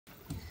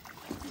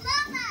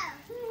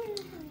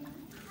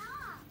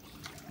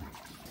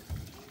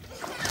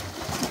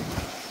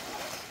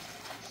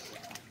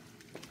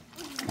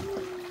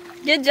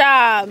Good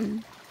job.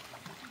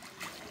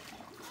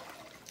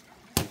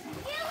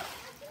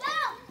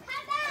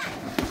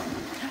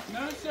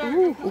 No, sir.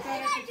 Go put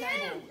that at the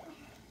table.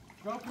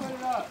 Go put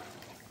it up.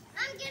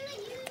 I'm gonna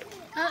use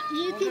it.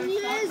 You can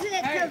use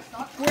it to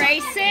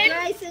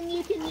Grayson,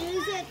 you can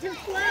use it to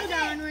float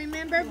on,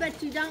 remember,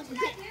 but you don't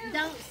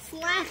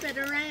slap it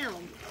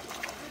around.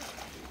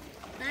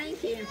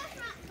 Thank you.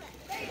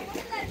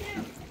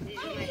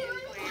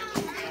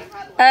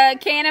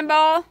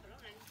 Cannonball.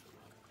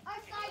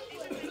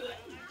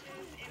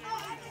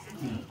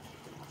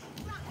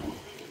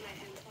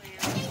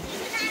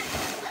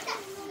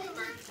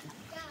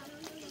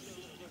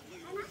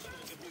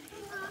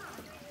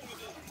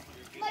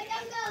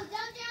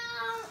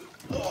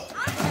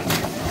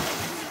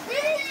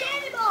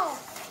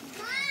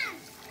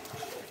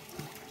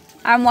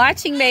 I'm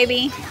watching,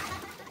 baby.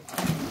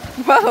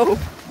 Whoa.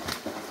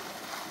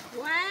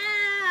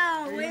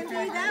 Wow, Wendy,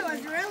 that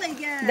was really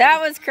good. That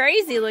was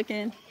crazy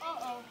looking.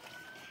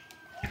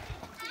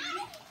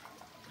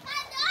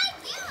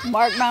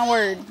 Mark my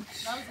word.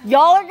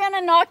 Y'all are going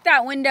to knock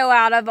that window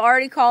out. I've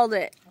already called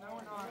it.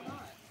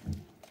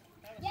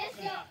 Yes,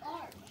 you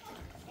are.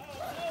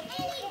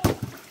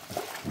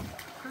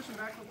 Christian,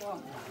 back to the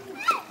ball.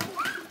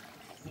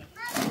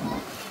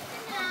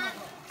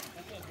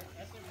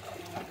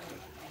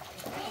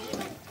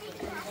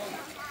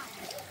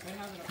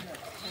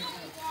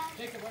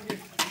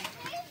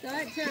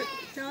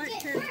 Show it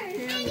to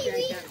him,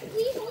 Jacob.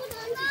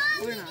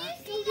 We're not.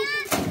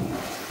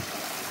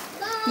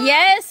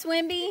 Yes,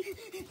 Wimby.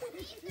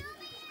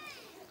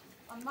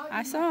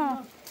 I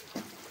saw.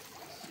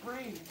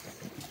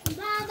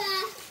 Baba,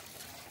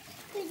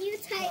 could you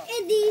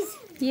tighten these?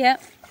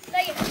 Yep.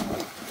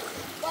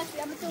 Watch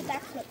it, I'm gonna do a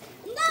backflip.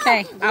 No,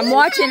 Okay, I'm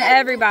watching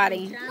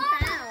everybody. Jump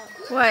out.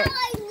 What?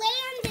 I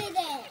landed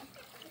it.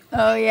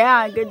 Oh,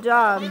 yeah. Good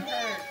job.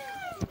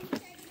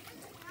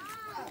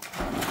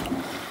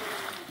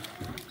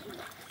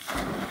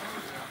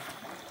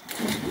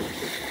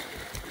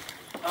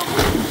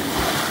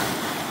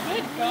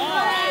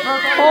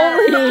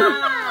 Holy.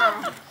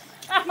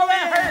 Oh,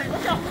 that hurt.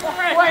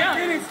 Wait,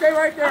 Diddy, stay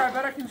right there. I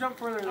bet I can jump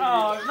further than you.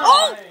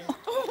 Oh! Dad,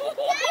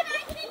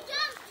 I can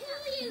jump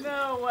to you.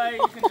 No way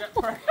you can jump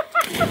further.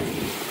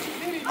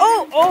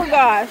 Oh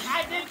gosh.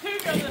 I did too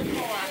go this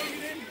far.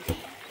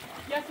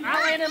 Yes, I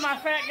landed my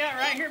fat gut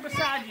right here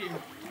beside you.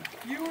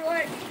 You were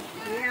like,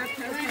 Yeah,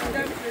 three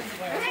steps this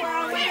way.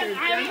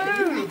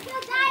 I moved.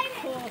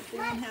 pull,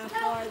 seeing how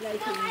far they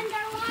can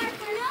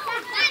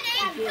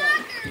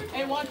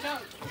Hey, watch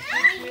out.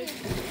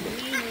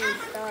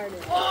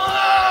 started.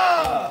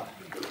 Oh!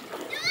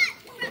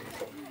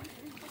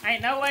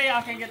 Ain't no way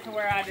y'all can get to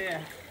where I did.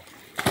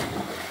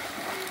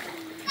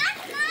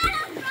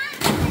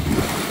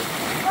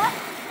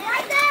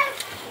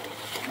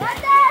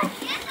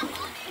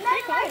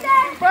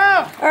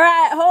 Bro!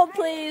 Alright, hold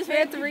please. We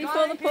have to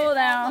refill the pool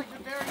now. Like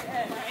the very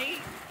edge, right?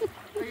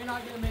 Or you're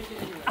not gonna make it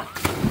anyway. Oh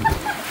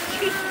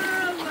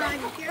my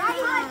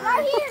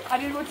God. I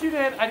did what you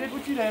did. I did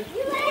what you did.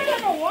 You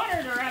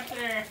water right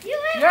there.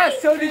 landed.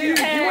 Yes, so did you.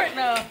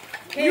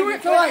 You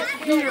went to like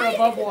here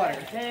above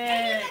water.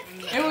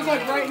 It was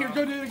like right here.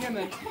 Go do it again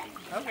then.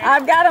 Okay.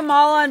 I've got them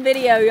all on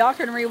video. Y'all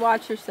can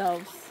rewatch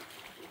yourselves.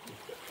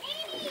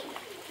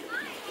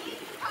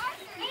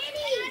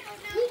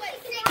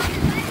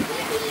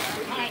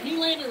 Alright, he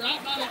landed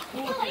right by that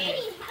pool thing.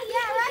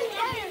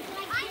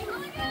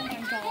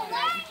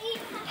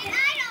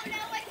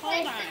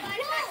 Hold on.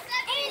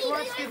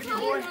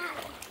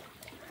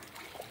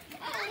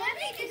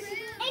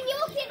 And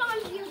you'll get on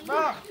here.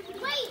 Bro.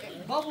 Wait,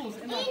 Bubbles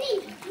in the... Annie,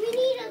 we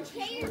need a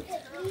chair.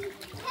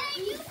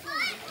 Hey, you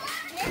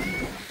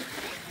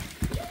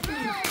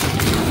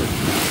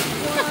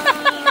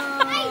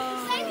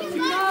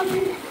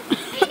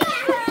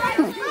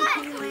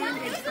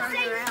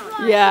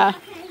Yeah.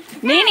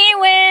 Nene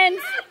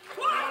wins.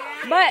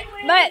 But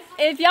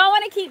if y'all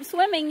want to keep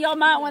swimming, y'all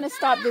might want to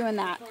stop doing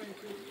that.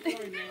 There's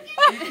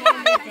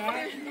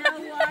no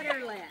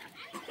water left.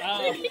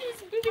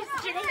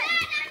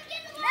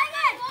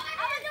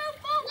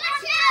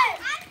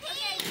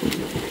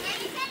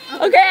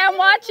 Okay, I'm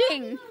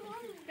watching.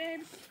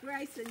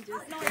 Grayson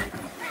just did it.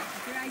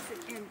 Grayson,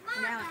 and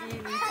now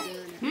Annie's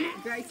doing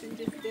it. Grayson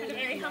just did it.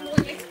 Very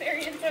humbling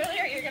experience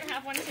earlier. You're going to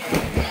have one too,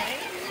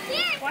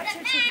 right? Watch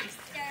your cheeks.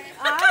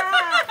 This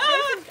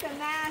is the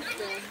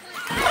master.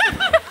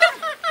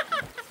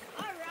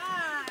 All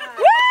right.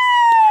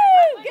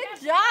 Woo! Good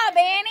job,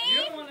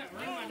 Annie.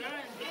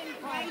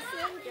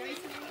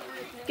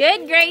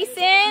 Good, Grayson.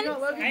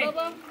 Hey,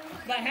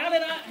 but how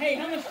did I... Hey,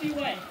 how much do you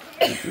weigh?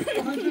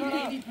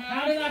 180 pounds.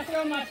 How did I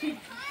throw my two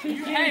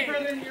cans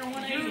further than your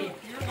 180?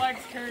 Your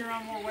legs carry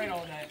around more weight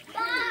all day.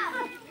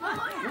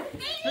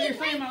 So you're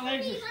saying my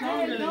legs are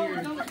stronger than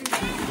yours?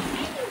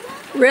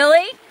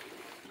 Really?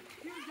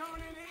 He was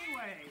going in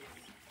anyway.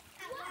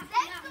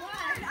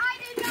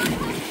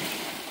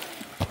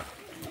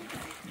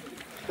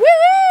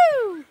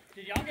 Woo-hoo!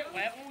 Did y'all get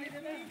wet when we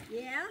did that?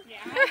 Yeah?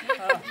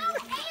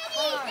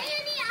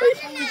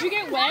 Did you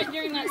get wet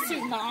during that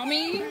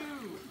tsunami?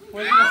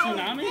 Was it a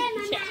tsunami?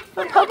 Yeah.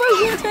 But Popo's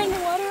gonna turn the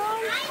water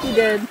on? He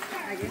did.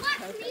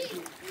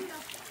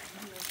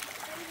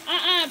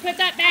 Put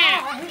that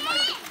back.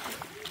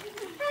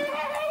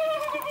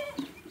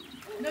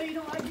 No, you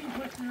don't like being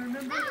pushed,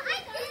 remember?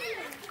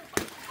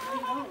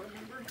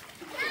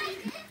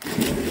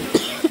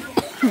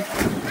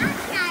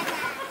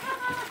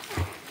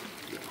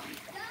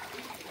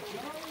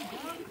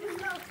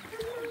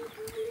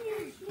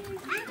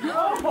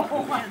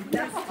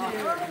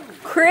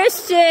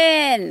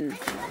 Christian!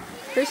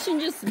 Christian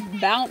just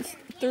bounced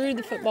threw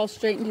the football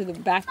straight into the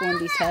back of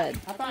Wendy's head.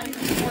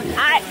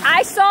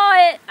 I saw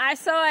it. I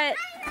saw it.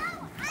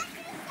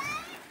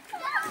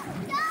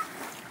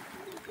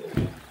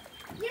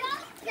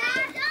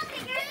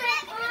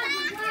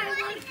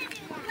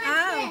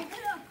 Oh,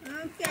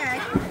 okay.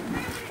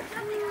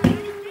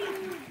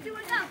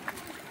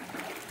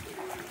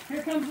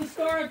 Here comes the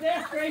star of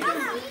death, Grayson.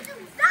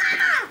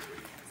 Stop!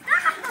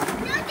 Stop!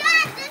 No,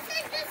 Dad, this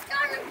is the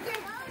start of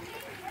death.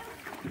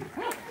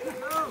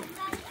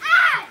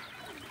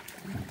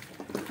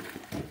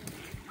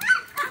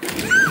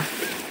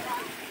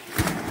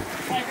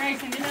 Hey,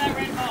 Grayson, give me that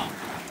red ball.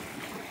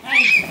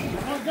 Hey,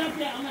 don't jump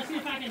yet. I'm going to see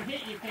if I can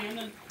hit you,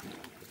 Camden.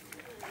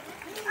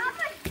 Oh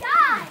my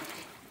God!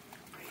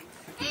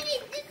 Annie,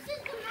 this is the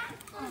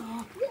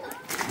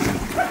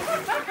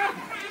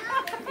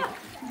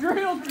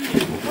Drilled me.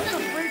 What the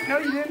freak? No,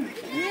 you didn't.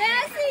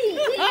 Yes,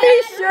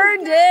 He sure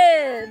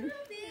did.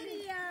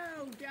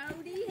 video,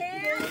 Jody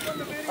here.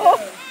 Oh.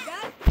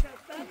 That's the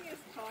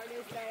funniest part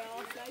is they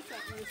all say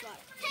something that's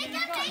like, Take a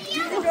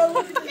video!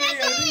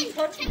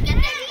 Take a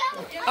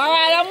video! All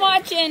right, I'm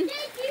watching. Did you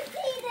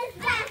see this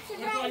bastard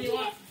That's all right you here?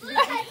 want. Look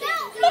at that!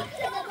 Look to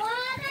the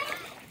water!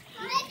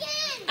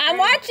 Megan! I'm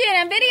watching.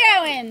 I'm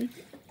videoing.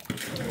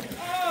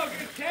 Oh,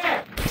 good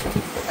catch.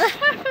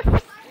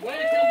 Way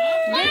to come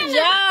up. Good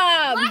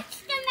job. Watch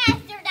the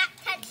master that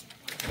touched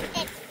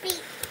its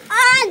feet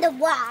on the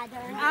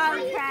water.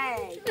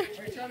 okay.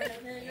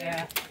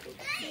 Yeah.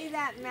 See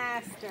that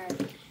master.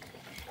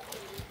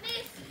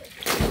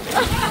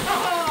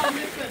 Oh, I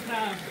missed that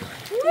time.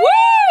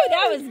 Woo!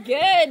 That was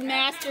good,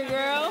 Master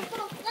Girl. No,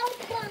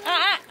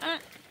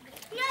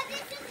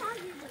 this is how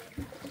you do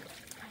it.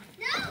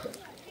 No!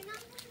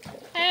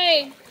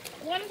 Hey,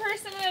 one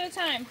person at a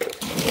time.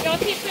 Y'all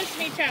keep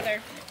pushing each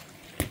other.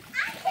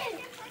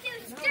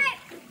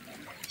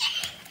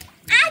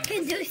 I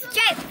can do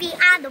straight feet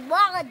on the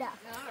water.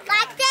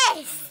 Like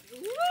this.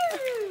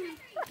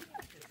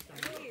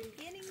 You're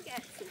getting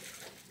gutsy.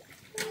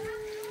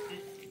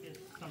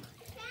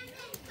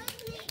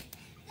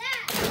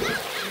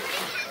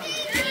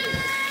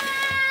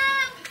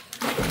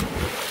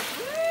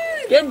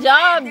 Good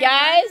job,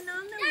 guys. On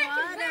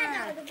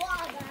the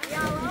water.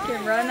 You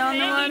can run on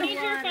the Hey, do you water. need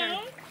your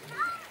phone?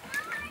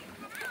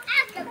 I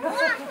can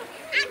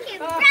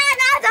run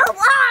on the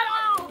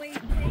water. We see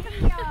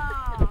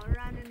y'all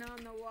running on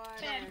the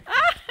water.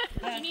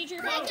 Do you need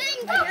your phone?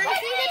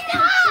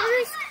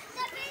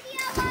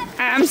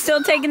 I'm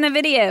still taking the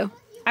video.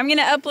 I'm going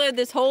to upload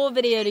this whole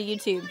video to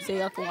YouTube so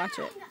y'all can watch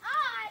it.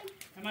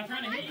 Am I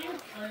trying to hit you?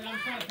 Or am I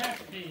trying to pass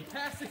it to you?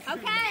 Pass it to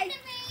me. Okay.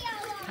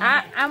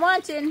 I'm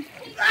watching.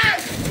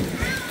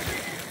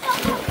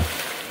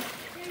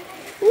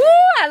 Woo,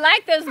 I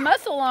like those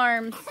muscle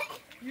arms.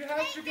 You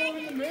have to go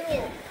in the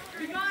middle.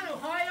 Come on,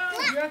 Ohio.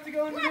 You have to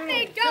go in the middle.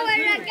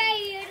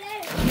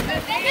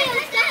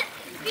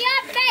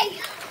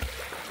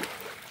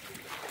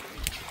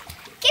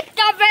 Keep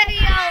the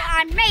video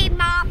on me,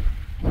 Mom.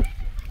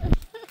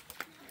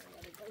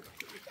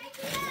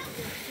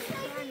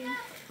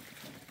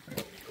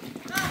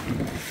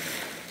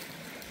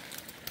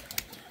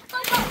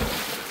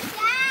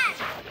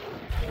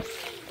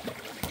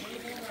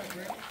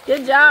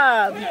 Good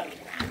job.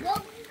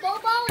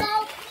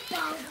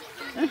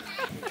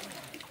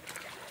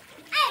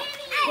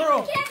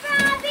 Pearl.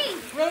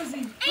 Rosie.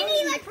 Rosie.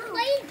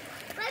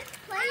 Let's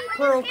play.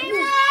 Pearl, come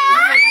here.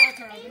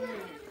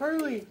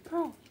 Pearly.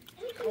 Pearl.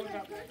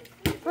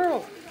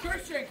 Pearl.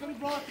 Christian, come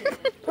block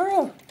it.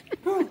 Pearl.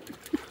 Pearl.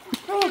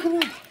 Pearl,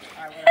 come here.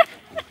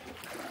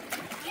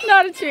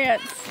 Not a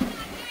chance.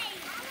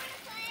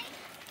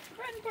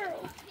 Run,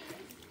 Pearl.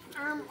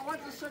 I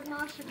want to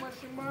sigma.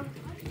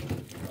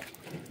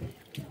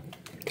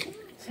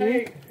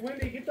 Hey,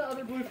 Wendy, get the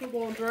other blue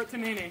football and throw it to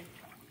Nene.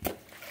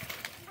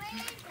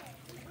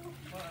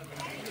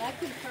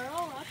 Lucky Pearl.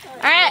 All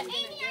right.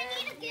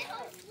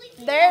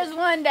 There's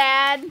one,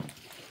 Dad.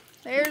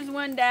 There's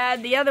one,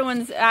 Dad. The other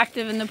one's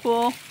active in the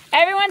pool.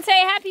 Everyone say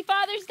Happy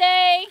Father's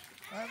Day.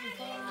 Happy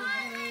Father's